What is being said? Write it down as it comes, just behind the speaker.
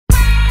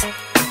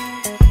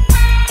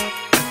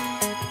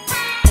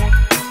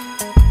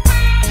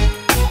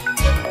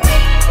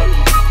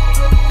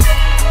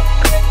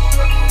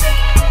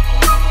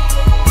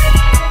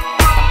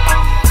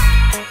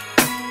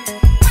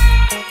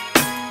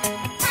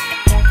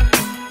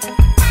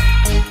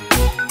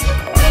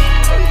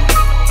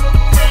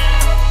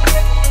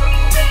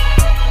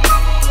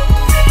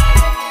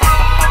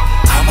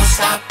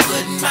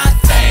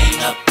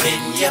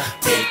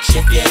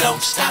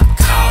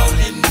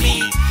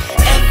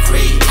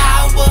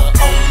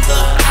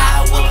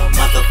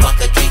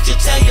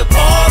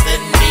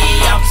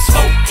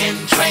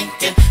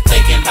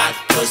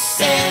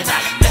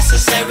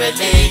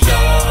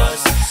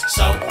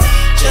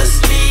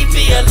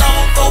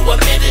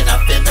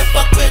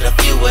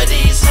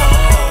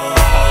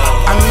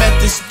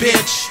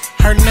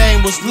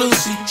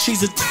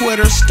She's a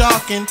Twitter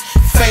stalking,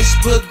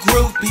 Facebook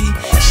groupie.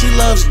 She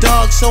loves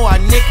dogs, so I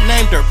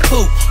nicknamed her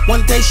Poop.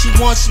 One day she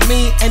wants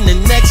me, and the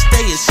next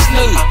day is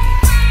Snoop.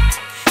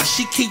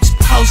 She keeps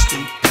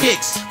posting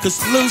pics, cause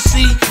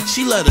Lucy,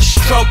 she love to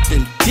stroke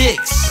them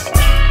dicks.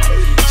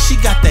 She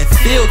got that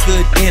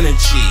feel-good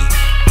energy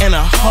and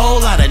a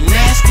whole lot of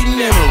nasty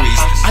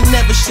memories. I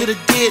never should've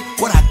did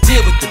what I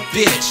did with the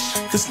bitch,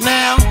 cause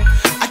now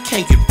I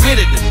can't get rid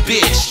of the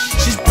bitch.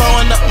 She's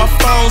blowing up my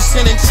phone,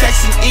 sending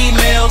texts and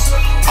emails,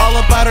 all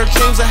about her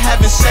dreams of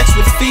having sex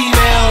with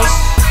females.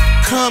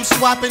 Come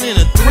swapping in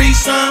a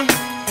threesome,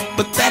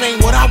 but that ain't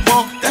what I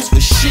want, that's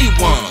what she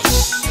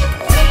wants.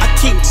 I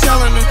keep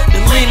telling her to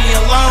leave me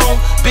alone,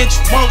 bitch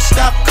won't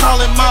stop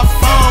calling my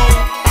phone.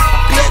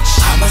 Bitch,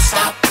 I'ma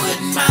stop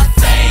putting my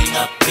thing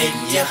up in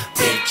ya,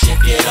 bitch, if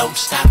you don't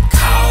stop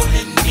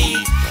calling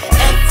me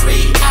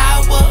every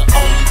hour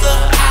on the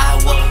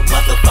hour.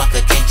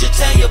 Motherfucker, can't you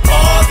tell you're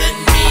bothering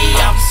me?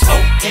 I'm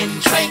smoking,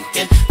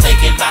 drinking,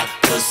 thinking about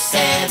pussy,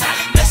 not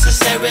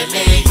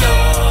necessarily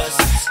yours.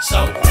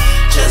 So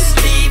just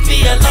leave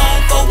me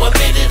alone for a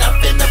minute. I'm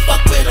finna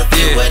fuck with a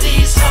few of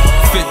these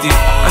hoes. 50.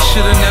 I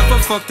should've never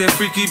fucked that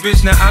freaky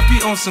bitch. Now I be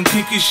on some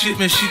kinky shit,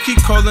 man. She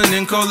keep calling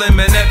and calling,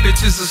 man. That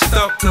bitch is a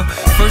stalker.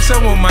 First I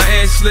want my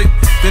ass slick,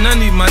 then I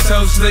need my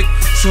toes licked.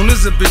 Soon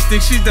as a bitch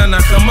think she done,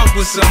 I come up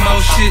with some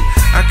more shit.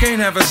 I can't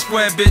have a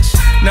square bitch,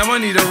 now I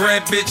need a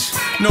rad bitch.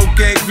 No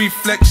gag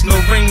reflex, no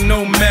ring,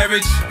 no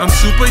marriage. I'm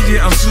super,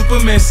 yeah, I'm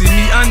Superman. See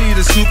me, I need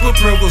a super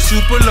pro, go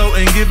super low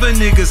and give a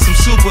nigga some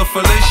super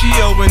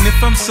fellatio. And if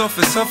I'm soft,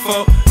 it's her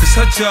fault. It's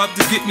her job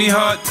to get me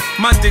hard.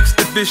 My dick's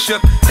the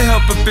bishop to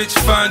help a bitch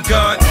find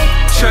God.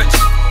 Church,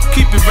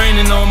 keep it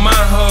raining on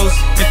my hoes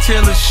and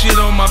Taylor shit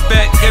on my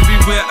back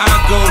everywhere I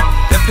go.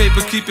 That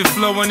paper keep it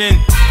flowing in.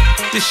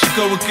 This shit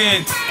go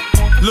again.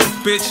 Look,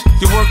 bitch,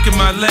 you're working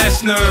my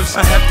last nerves.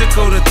 I have to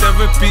go to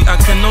therapy. I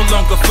can no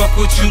longer fuck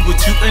with you. What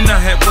you and I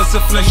had was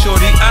a fling,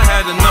 shorty. I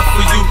had enough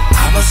for you.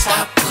 I'ma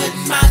stop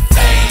putting my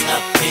thing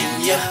up in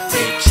ya,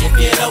 bitch, if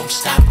you don't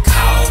stop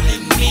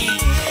calling me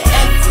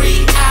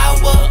every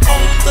hour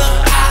on the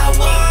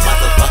hour.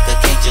 Motherfucker,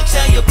 can't you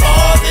tell you're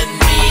bothering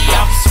me?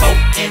 I'm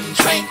smoking,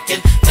 drinking,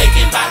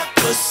 thinking about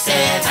pussy,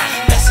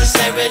 not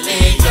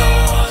necessarily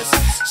yours.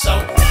 So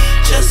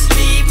just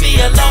leave me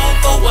alone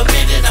for a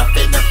minute. I'm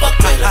finna fuck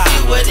with a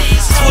few of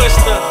these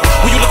Twista.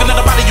 When you looking at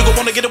a body, you gon'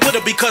 wanna get it with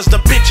her because the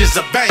bitch is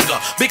a banger.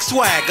 Big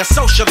swag, a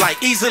socialite,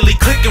 easily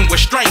clicking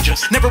with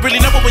strangers. Never really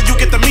know her when you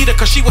get to meet her,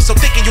 cause she was so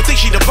thick and you think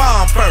she the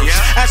bomb first.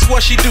 That's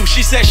what she do,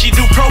 she said she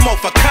do promo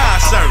for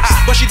concerts.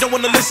 But she don't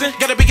wanna listen,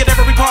 gotta be at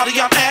every party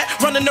I'm at.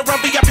 Running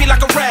around VIP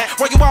like a rat,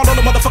 why you all on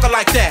a motherfucker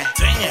like that?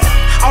 Damn.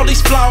 All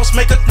these flaws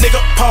make a nigga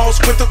pause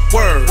with the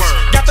words.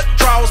 Got the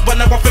draws, but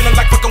now I'm feeling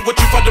like fucking with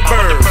you for the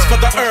birds. For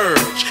the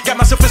urge, got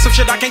myself in some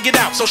shit I can't get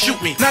out, so shoot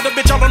me. Now the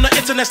bitch all on the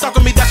internet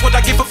stalking me, that's what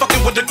I get for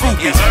fucking with the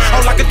groupies.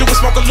 All I can do is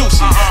smoke a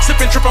Lucy, sip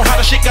and trip on how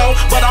the shit go.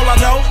 But all I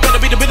know, gotta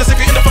be the business if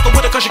you end up fucking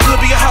with her, cause she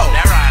could be a hoe.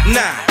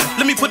 Nah,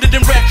 let me put it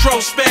in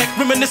retrospect,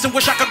 reminiscing,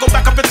 wish I could go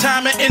back up in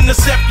time and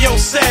intercept your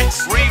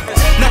sex.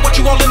 Now what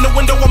you all in the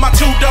window on my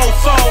two-door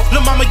phone?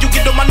 Lil' mama, you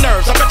get on my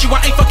nerves, I bet you I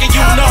ain't fucking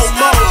you no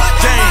more.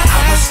 Damn.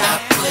 I'ma stop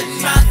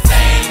putting my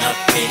thing up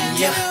in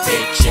ya,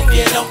 bitch, if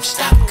you don't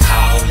stop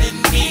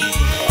calling me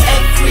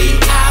every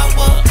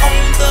hour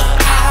on the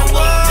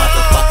hour.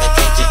 Motherfucker,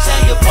 can't you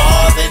tell you're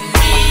bothering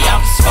me?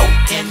 I'm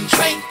smoking,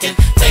 drinking,